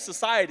the whole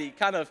society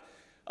kind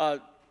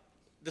of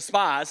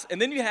despised. And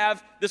then you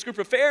have this group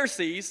of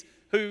Pharisees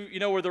who,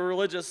 were the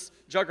religious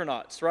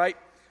juggernauts, right?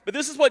 But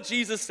this is what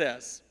Jesus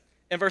says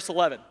in verse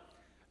 11.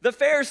 The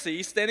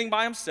Pharisee, standing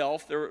by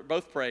himself, they were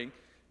both praying,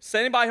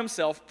 standing by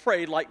himself,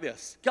 prayed like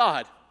this.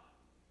 God,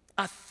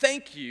 I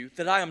thank you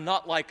that I am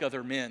not like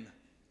other men,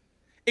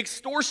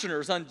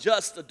 extortioners,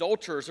 unjust,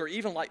 adulterers, or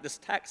even like this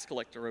tax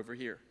collector over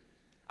here.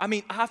 I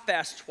mean, I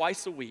fast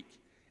twice a week,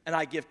 and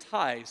I give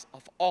tithes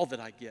of all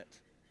that I get.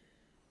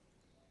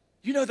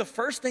 The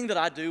first thing that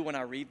I do when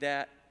I read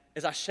that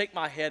is I shake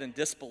my head in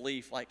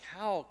disbelief, like,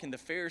 how can the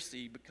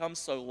Pharisee become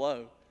so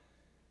low?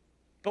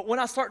 But when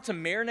I start to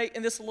marinate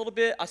in this a little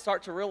bit, I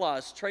start to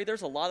realize, Trey,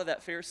 there's a lot of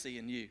that Pharisee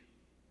in you.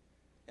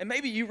 And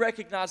maybe you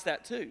recognize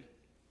that too.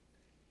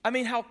 I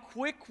mean, how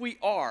quick we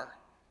are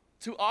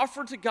to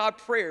offer to God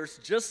prayers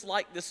just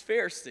like this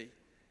Pharisee.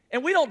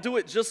 And we don't do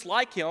it just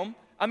like him.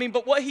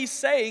 But what he's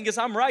saying is,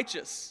 I'm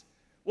righteous.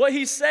 What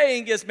he's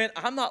saying is, man,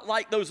 I'm not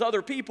like those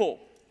other people.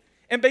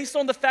 And based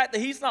on the fact that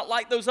he's not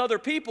like those other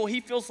people,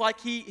 he feels like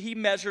he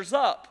measures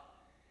up.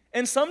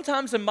 And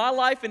sometimes in my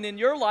life and in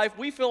your life,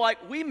 we feel like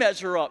we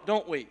measure up,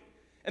 don't we?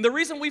 And the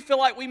reason we feel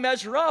like we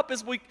measure up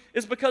is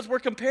because we're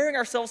comparing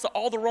ourselves to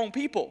all the wrong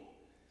people.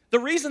 The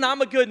reason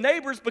I'm a good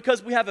neighbor is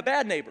because we have a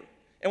bad neighbor.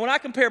 And when I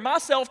compare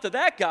myself to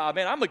that guy,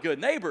 man, I'm a good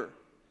neighbor.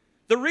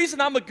 The reason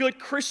I'm a good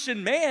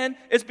Christian man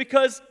is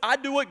because I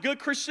do what good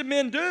Christian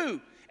men do.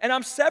 And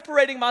I'm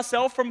separating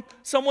myself from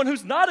someone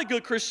who's not a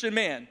good Christian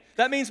man.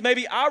 That means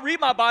maybe I read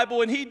my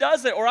Bible and he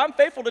doesn't, or I'm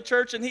faithful to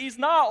church and he's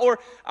not, or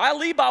I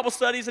lead Bible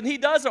studies and he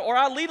doesn't, or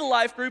I lead a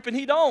life group and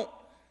he don't.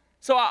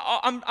 So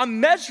I'm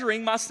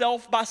measuring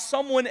myself by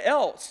someone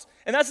else.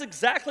 And that's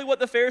exactly what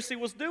the Pharisee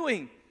was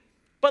doing.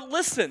 But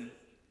listen,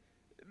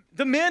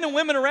 the men and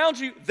women around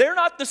you, they're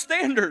not the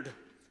standard.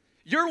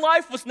 Your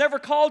life was never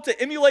called to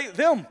emulate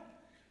them.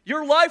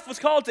 Your life was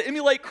called to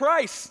emulate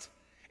Christ.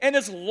 And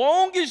as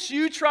long as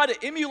you try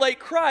to emulate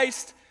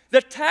Christ,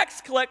 the tax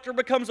collector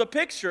becomes a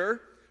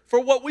picture for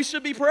what we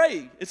should be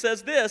praying. It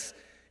says this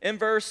in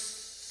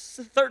verse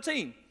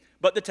 13.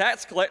 But the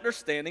tax collector,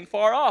 standing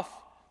far off,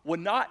 would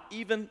not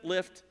even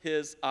lift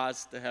his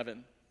eyes to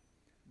heaven.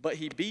 But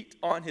he beat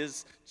on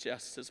his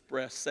chest, his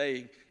breast,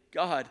 saying,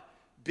 God,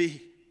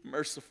 be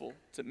merciful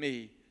to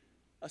me,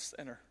 a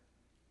sinner.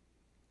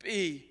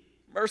 Be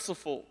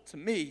merciful to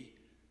me,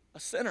 a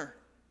sinner.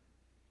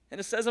 And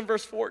it says in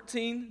verse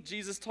 14,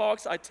 Jesus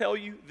talks, I tell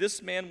you,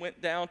 this man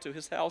went down to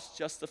his house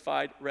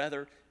justified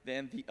rather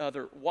than the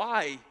other.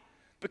 Why?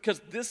 Because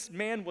this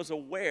man was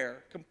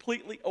aware,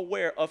 completely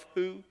aware of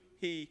who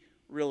he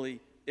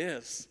really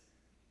is.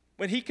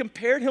 When he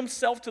compared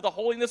himself to the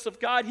holiness of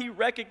God, he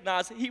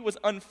recognized he was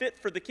unfit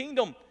for the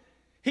kingdom.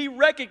 He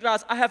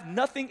recognized, I have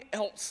nothing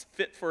else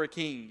fit for a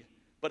king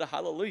but a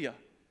hallelujah,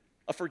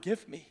 a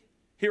forgive me.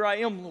 Here I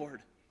am,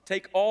 Lord.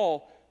 Take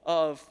all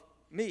of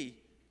me.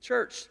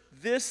 Church,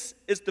 this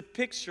is the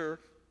picture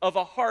of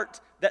a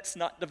heart that's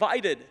not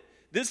divided.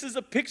 This is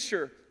a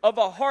picture of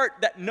a heart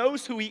that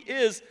knows who he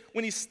is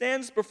when he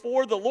stands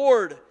before the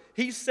Lord.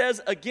 He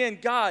says again,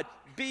 God,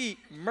 be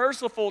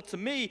merciful to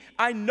me.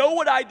 I know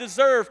what I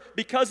deserve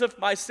because of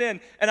my sin,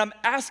 and I'm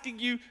asking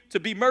you to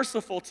be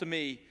merciful to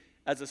me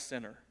as a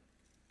sinner.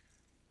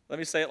 Let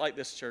me say it like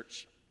this,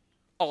 church.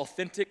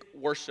 Authentic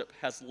worship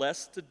has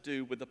less to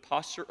do with the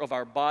posture of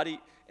our body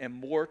and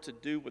more to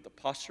do with the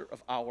posture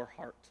of our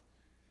heart.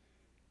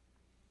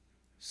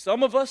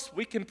 Some of us,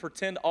 we can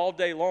pretend all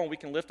day long. We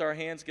can lift our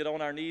hands, get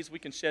on our knees. We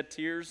can shed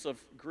tears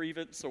of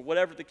grievance or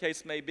whatever the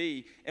case may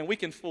be. And we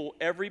can fool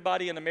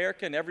everybody in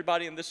America and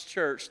everybody in this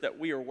church that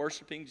we are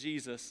worshiping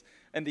Jesus.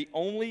 And the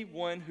only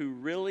one who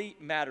really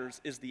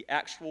matters is the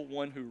actual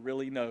one who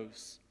really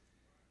knows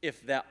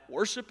if that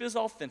worship is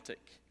authentic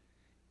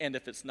and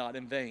if it's not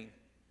in vain.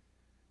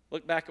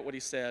 Look back at what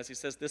he says. He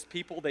says, this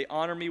people, they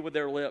honor me with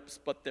their lips,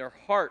 but their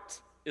heart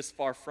is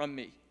far from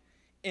me.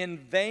 In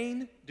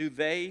vain do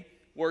they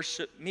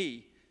worship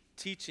me,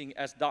 teaching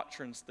as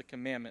doctrines the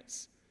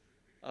commandments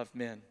of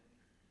men.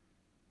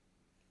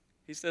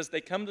 He says they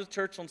come to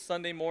church on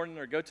Sunday morning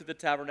or go to the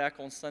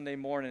tabernacle on Sunday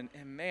morning,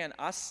 and man,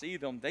 I see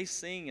them. They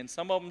sing, and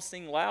some of them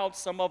sing loud.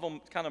 Some of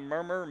them kind of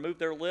murmur and move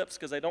their lips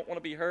because they don't want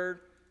to be heard.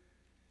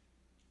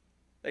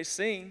 They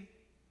sing,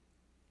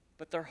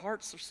 but their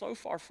hearts are so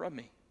far from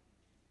me.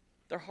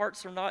 Their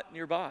hearts are not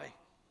nearby.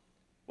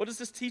 What does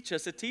this teach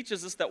us? It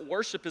teaches us that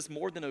worship is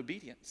more than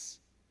obedience.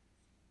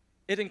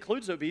 It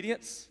includes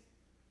obedience,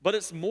 but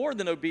it's more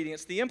than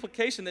obedience. The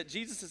implication that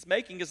Jesus is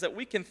making is that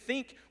we can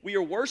think we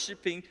are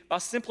worshiping by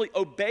simply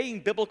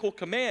obeying biblical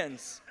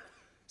commands.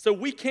 So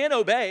we can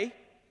obey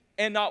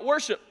and not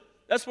worship.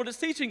 That's what it's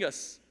teaching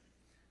us.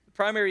 The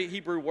primary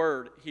Hebrew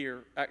word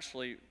here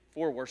actually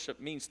for worship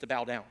means to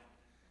bow down.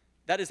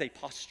 That is a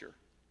posture.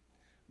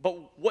 But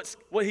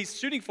what he's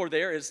shooting for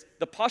there is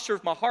the posture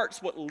of my heart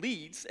is what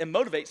leads and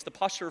motivates the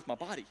posture of my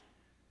body.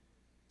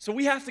 So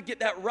we have to get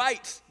that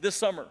right this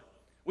summer.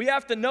 We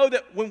have to know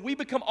that when we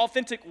become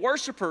authentic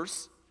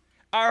worshipers,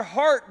 our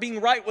heart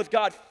being right with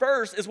God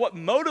first is what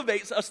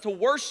motivates us to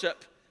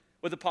worship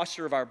with the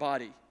posture of our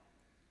body.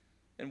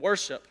 And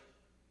worship,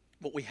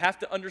 what we have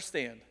to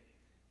understand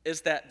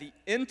is that the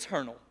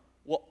internal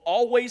will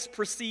always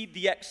precede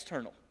the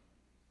external.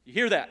 You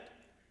hear that?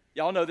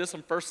 Y'all know this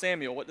from 1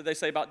 Samuel. What did they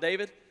say about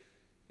David?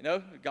 You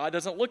know, God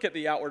doesn't look at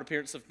the outward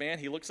appearance of man.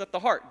 He looks at the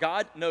heart.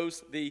 God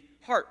knows the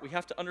heart. We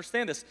have to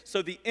understand this.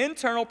 So the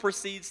internal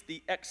precedes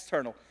the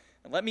external.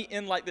 And let me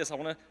end like this. I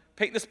want to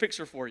paint this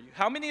picture for you.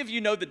 How many of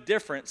you know the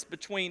difference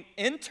between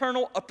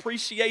internal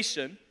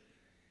appreciation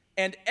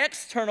and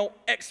external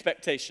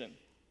expectation?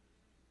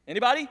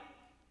 Anybody? Well,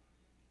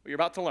 you're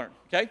about to learn,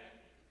 okay?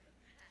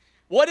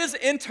 What is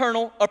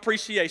internal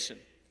appreciation?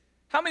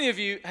 How many of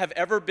you have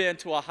ever been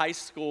to a high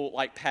school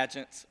like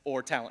pageant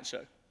or talent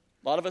show?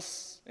 A lot of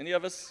us? Any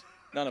of us?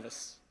 None of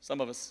us.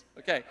 Some of us.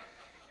 Okay.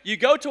 You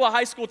go to a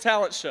high school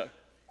talent show,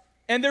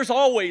 and there's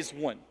always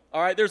one.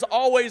 All right, there's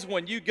always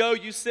one. You go,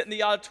 you sit in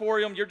the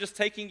auditorium, you're just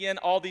taking in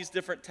all these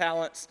different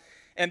talents,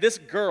 and this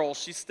girl,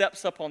 she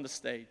steps up on the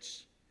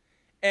stage.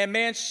 And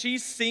man, she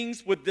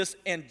sings with this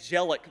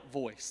angelic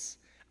voice.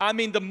 I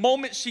mean, the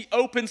moment she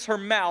opens her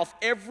mouth,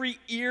 every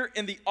ear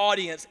in the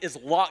audience is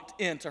locked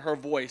into her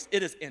voice.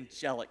 It is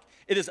angelic.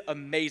 It is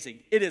amazing.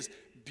 It is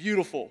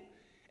beautiful.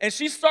 And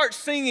she starts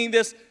singing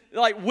this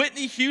like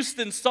Whitney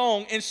Houston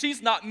song, and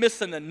she's not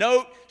missing a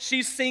note.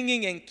 She's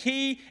singing in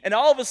key, and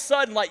all of a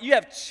sudden, like, you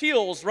have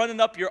chills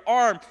running up your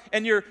arm,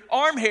 and your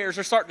arm hairs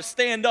are starting to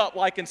stand up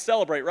like and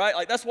celebrate, right?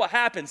 Like, that's what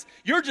happens.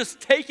 You're just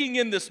taking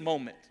in this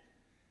moment.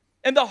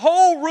 And the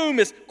whole room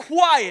is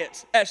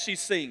quiet as she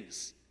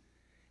sings.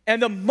 And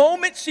the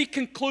moment she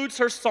concludes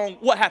her song,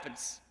 what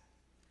happens?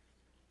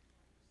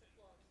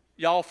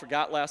 Y'all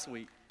forgot last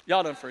week.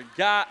 Y'all done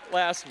forgot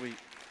last week.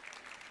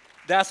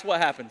 That's what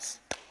happens.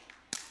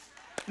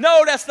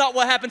 No, that's not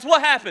what happens.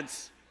 What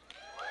happens?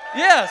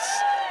 Yes.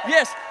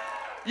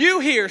 You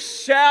hear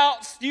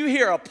shouts, you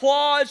hear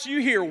applause, you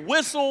hear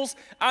whistles.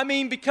 I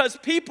mean, because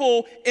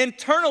people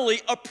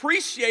internally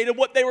appreciated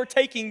what they were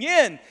taking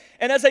in.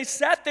 And as they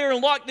sat there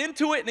and locked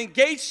into it and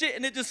engaged it,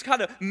 and it just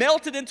kind of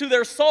melted into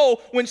their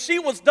soul, when she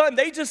was done,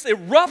 they just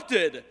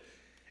erupted.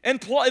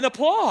 and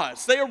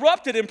applause. They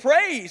erupted in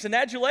praise and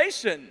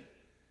adulation.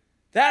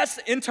 That's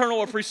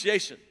internal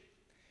appreciation.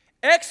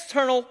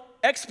 External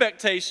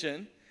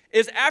expectation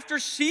is after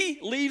she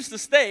leaves the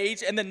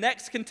stage and the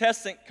next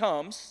contestant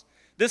comes.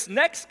 This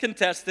next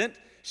contestant,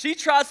 she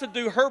tries to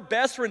do her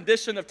best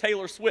rendition of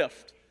Taylor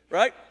Swift,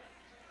 right?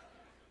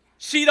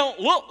 She don't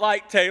look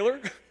like Taylor.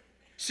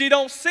 She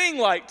don't sing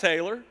like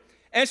Taylor.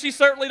 And she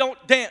certainly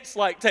don't dance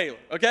like Taylor,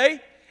 okay?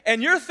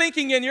 And you're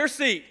thinking in your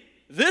seat,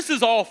 this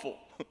is awful.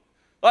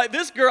 Like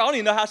this girl, I don't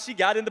even know how she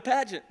got in the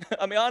pageant.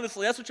 I mean,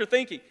 honestly, that's what you're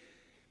thinking.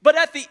 But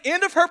at the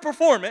end of her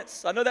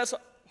performance, I know that's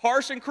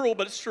harsh and cruel,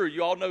 but it's true.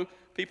 You all know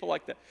people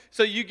like that.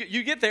 So you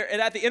get there,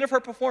 and at the end of her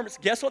performance,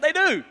 guess what they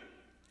do?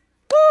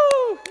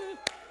 Woo!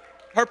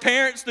 Her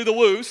parents do the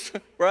woos,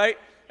 right?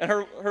 And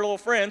her little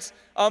friends.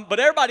 But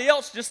everybody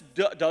else just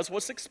does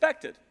what's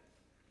expected.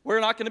 We're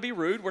not going to be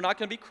rude. We're not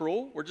going to be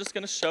cruel. We're just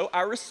going to show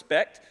our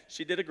respect.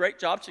 She did a great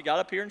job. She got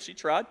up here and she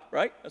tried,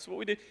 right? That's what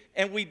we did.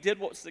 And we did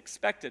what was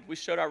expected. We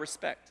showed our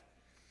respect.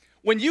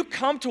 When you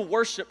come to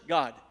worship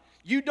God,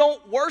 you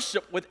don't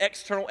worship with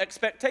external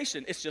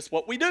expectation. It's just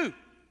what we do.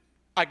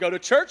 I go to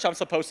church. I'm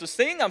supposed to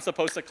sing. I'm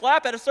supposed to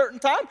clap at a certain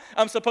time.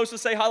 I'm supposed to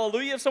say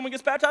hallelujah if someone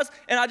gets baptized.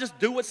 And I just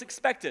do what's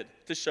expected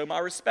to show my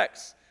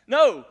respects.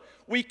 No,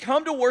 we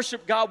come to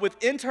worship God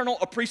with internal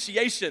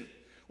appreciation.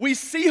 We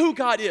see who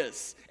God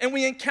is, and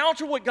we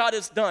encounter what God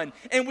has done,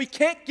 and we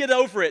can't get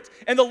over it.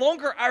 And the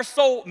longer our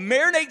soul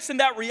marinates in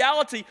that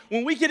reality,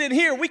 when we get in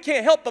here, we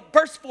can't help but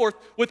burst forth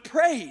with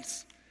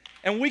praise.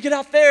 And when we get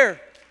out there,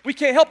 we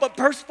can't help but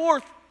burst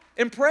forth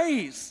in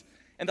praise.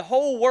 And the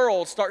whole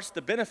world starts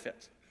to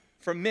benefit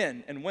from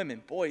men and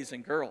women, boys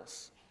and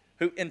girls,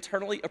 who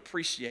internally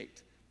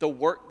appreciate the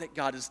work that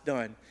God has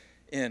done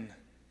in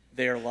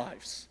their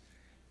lives.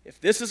 If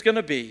this is going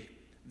to be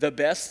the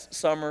best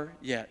summer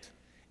yet,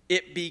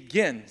 it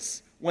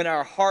begins when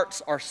our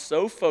hearts are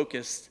so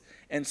focused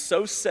and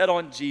so set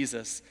on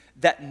Jesus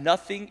that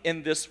nothing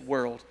in this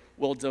world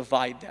will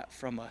divide that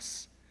from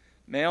us.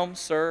 Ma'am,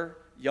 sir,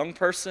 young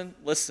person,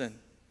 listen.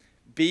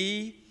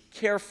 Be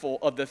careful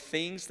of the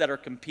things that are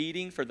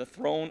competing for the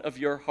throne of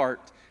your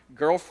heart.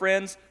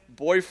 Girlfriends,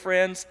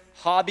 boyfriends,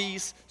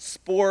 hobbies,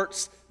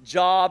 sports,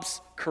 jobs,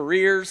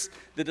 careers,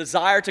 the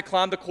desire to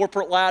climb the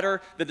corporate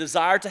ladder, the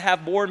desire to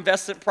have more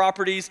investment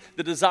properties.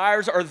 The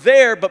desires are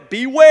there, but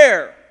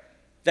beware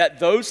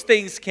that those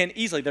things can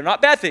easily, they're not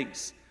bad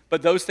things,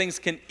 but those things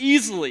can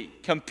easily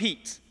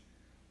compete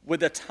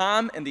with the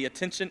time and the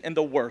attention and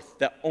the worth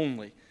that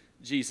only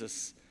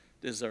Jesus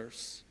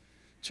deserves.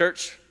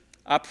 Church,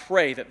 I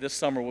pray that this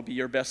summer will be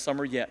your best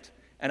summer yet,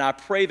 and I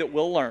pray that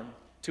we'll learn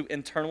to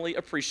internally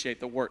appreciate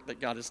the work that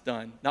God has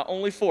done, not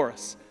only for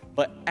us,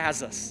 but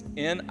as us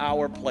in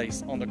our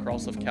place on the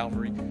cross of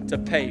Calvary to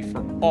pay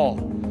for all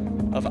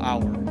of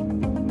our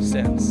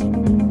sins.